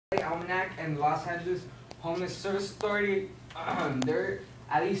Almanac and the Los Angeles Homeless Service Authority, there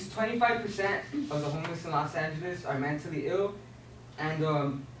at least 25% of the homeless in Los Angeles are mentally ill,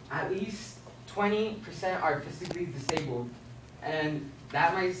 and at least 20% are physically disabled. And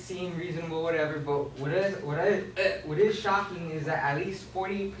that might seem reasonable, whatever, but what is shocking is that at least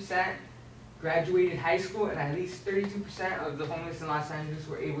 40% graduated high school, and at least 32% of the homeless in Los Angeles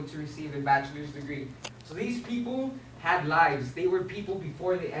were able to receive a bachelor's degree. So these people had lives. They were people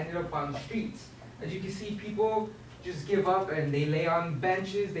before they ended up on the streets. As you can see, people just give up and they lay on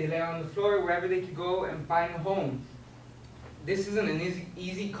benches, they lay on the floor, wherever they could go and find a home. This isn't an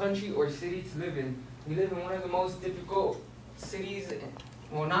easy country or city to live in. We live in one of the most difficult cities,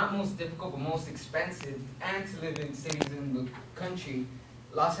 well, not most difficult, but most expensive and to live in cities in the country.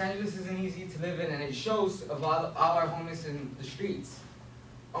 Los Angeles isn't easy to live in, and it shows of all our homeless in the streets.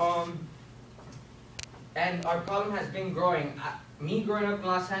 And our problem has been growing. Me growing up in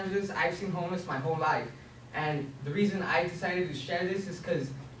Los Angeles, I've seen homeless my whole life. And the reason I decided to share this is because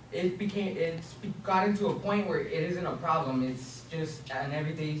it's gotten to a point where it isn't a problem. It's just an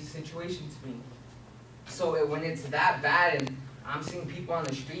everyday situation to me. So when it's that bad and I'm seeing people on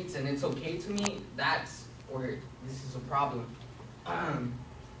the streets and it's okay to me, that's where this is a problem.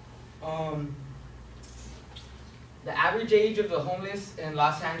 The average age of the homeless in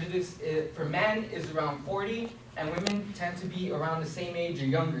Los Angeles for men is around 40, and women tend to be around the same age or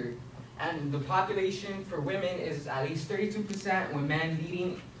younger. And the population for women is at least 32%, with men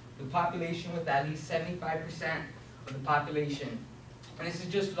leading the population with at least 75% of the population. And this is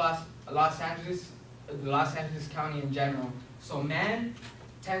just Los Angeles County in general. So men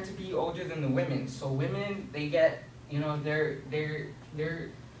tend to be older than the women. So women, they get, you know,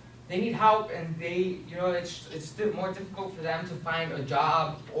 they need help, and it's still more difficult for them to find a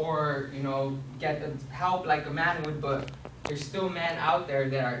job or, you know, get help like a man would. But there's still men out there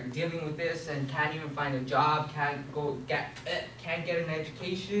that are dealing with this and can't even find a job, can't get an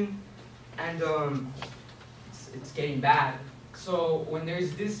education, and it's getting bad. So when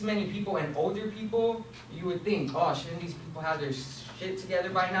there's this many people and older people, you would think, oh, shouldn't these people have their shit together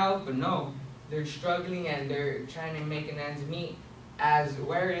by now? But no, they're struggling and they're trying to make an ends meet. As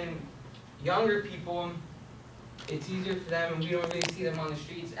wherein younger people, it's easier for them, and we don't really see them on the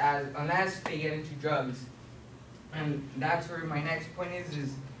streets unless they get into drugs. And that's where my next point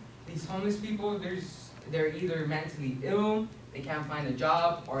is these homeless people, they're either mentally ill, they can't find a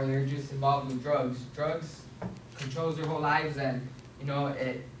job, or they're just involved with drugs. Drugs controls their whole lives, and you know,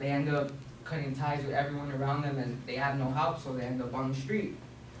 they end up cutting ties with everyone around them, and they have no help, so they end up on the street.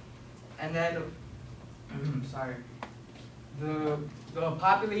 And then, the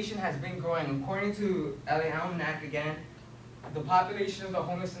population has been growing. According to LA Almanac again, the population of the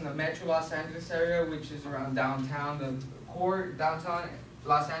homeless in the Metro Los Angeles area, which is around downtown, the core downtown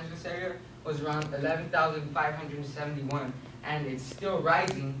Los Angeles area, was around 11,571, and it's still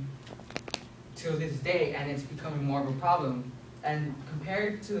rising till this day, and it's becoming more of a problem. And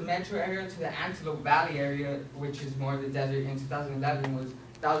compared to the metro area, to the Antelope Valley area, which is more of the desert, in 2011 was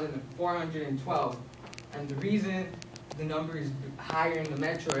 1,412. And the reason the number is higher in the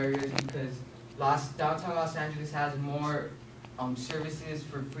metro area is because downtown Los Angeles has more services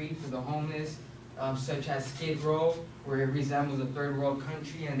for free for the homeless, such as Skid Row, where it resembles a third world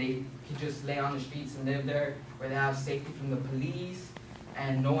country, and they can just lay on the streets and live there, where they have safety from the police,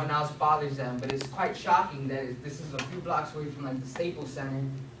 and no one else bothers them. But it's quite shocking that this is a few blocks away from like the Staples Center,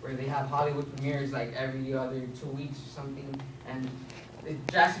 where they have Hollywood premieres like every other 2 weeks or something, and it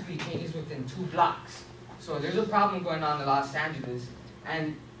drastically changes within 2 blocks. So there's a problem going on in Los Angeles,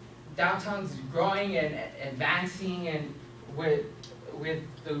 and downtown's growing and advancing, and with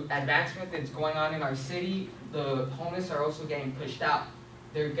the advancement that's going on in our city, the homeless are also getting pushed out.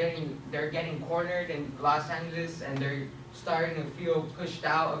 They're getting cornered in Los Angeles, and they're starting to feel pushed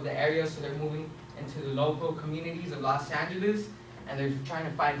out of the area, so they're moving into the local communities of Los Angeles, and they're trying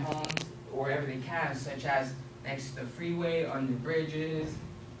to find homes wherever they can, such as next to the freeway, under bridges,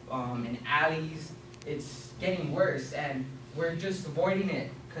 in alleys. It's getting worse, and we're just avoiding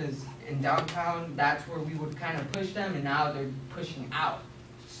it, because in downtown, that's where we would kind of push them, and now they're pushing out.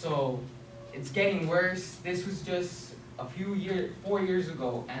 So it's getting worse. This was just 4 years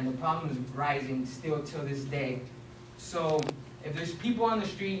ago, and the problem is rising still till this day. So if there's people on the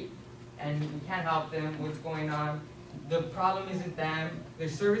street and we can't help them, what's going on? The problem isn't them. Their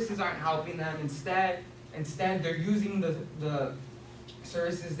services aren't helping them. Instead they're using the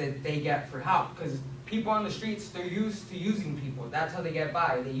services that they get for help, because people on the streets, they're used to using people. That's how they get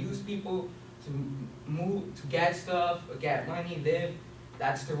by. They use people to move, to get stuff, get money, live.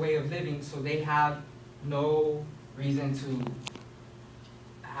 That's their way of living, so they have no reason to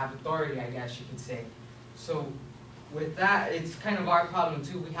have authority, I guess you could say. So with that, it's kind of our problem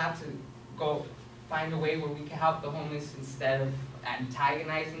too. We have to go find a way where we can help the homeless instead of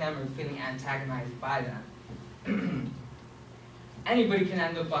antagonizing them or feeling antagonized by them. Anybody can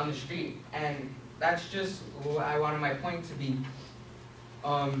end up on the street, and that's just what I wanted my point to be.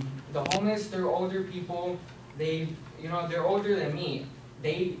 The homeless, they're older people. They're older than me.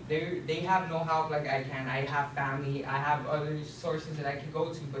 They have no help like I can. I have family. I have other sources that I can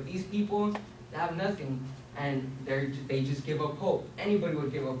go to. But these people, they have nothing, and they just give up hope. Anybody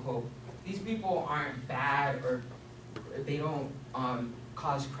would give up hope. These people aren't bad, or they don't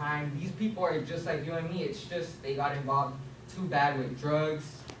cause crime. These people are just like you and me. It's just they got involved too bad with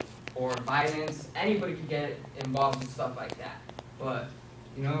drugs or violence. Anybody could get involved with stuff like that. But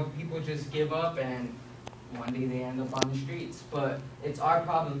people just give up, and one day they end up on the streets. But it's our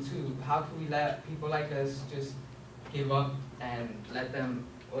problem too. How can we let people like us just give up and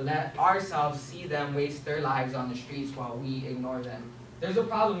let ourselves see them waste their lives on the streets while we ignore them? There's a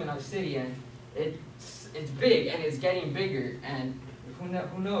problem in our city, and it's big, and it's getting bigger, and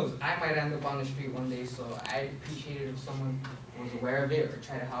who knows? I might end up on the street one day, so I'd appreciate it if someone was aware of it or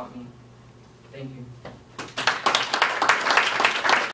try to help me. Thank you.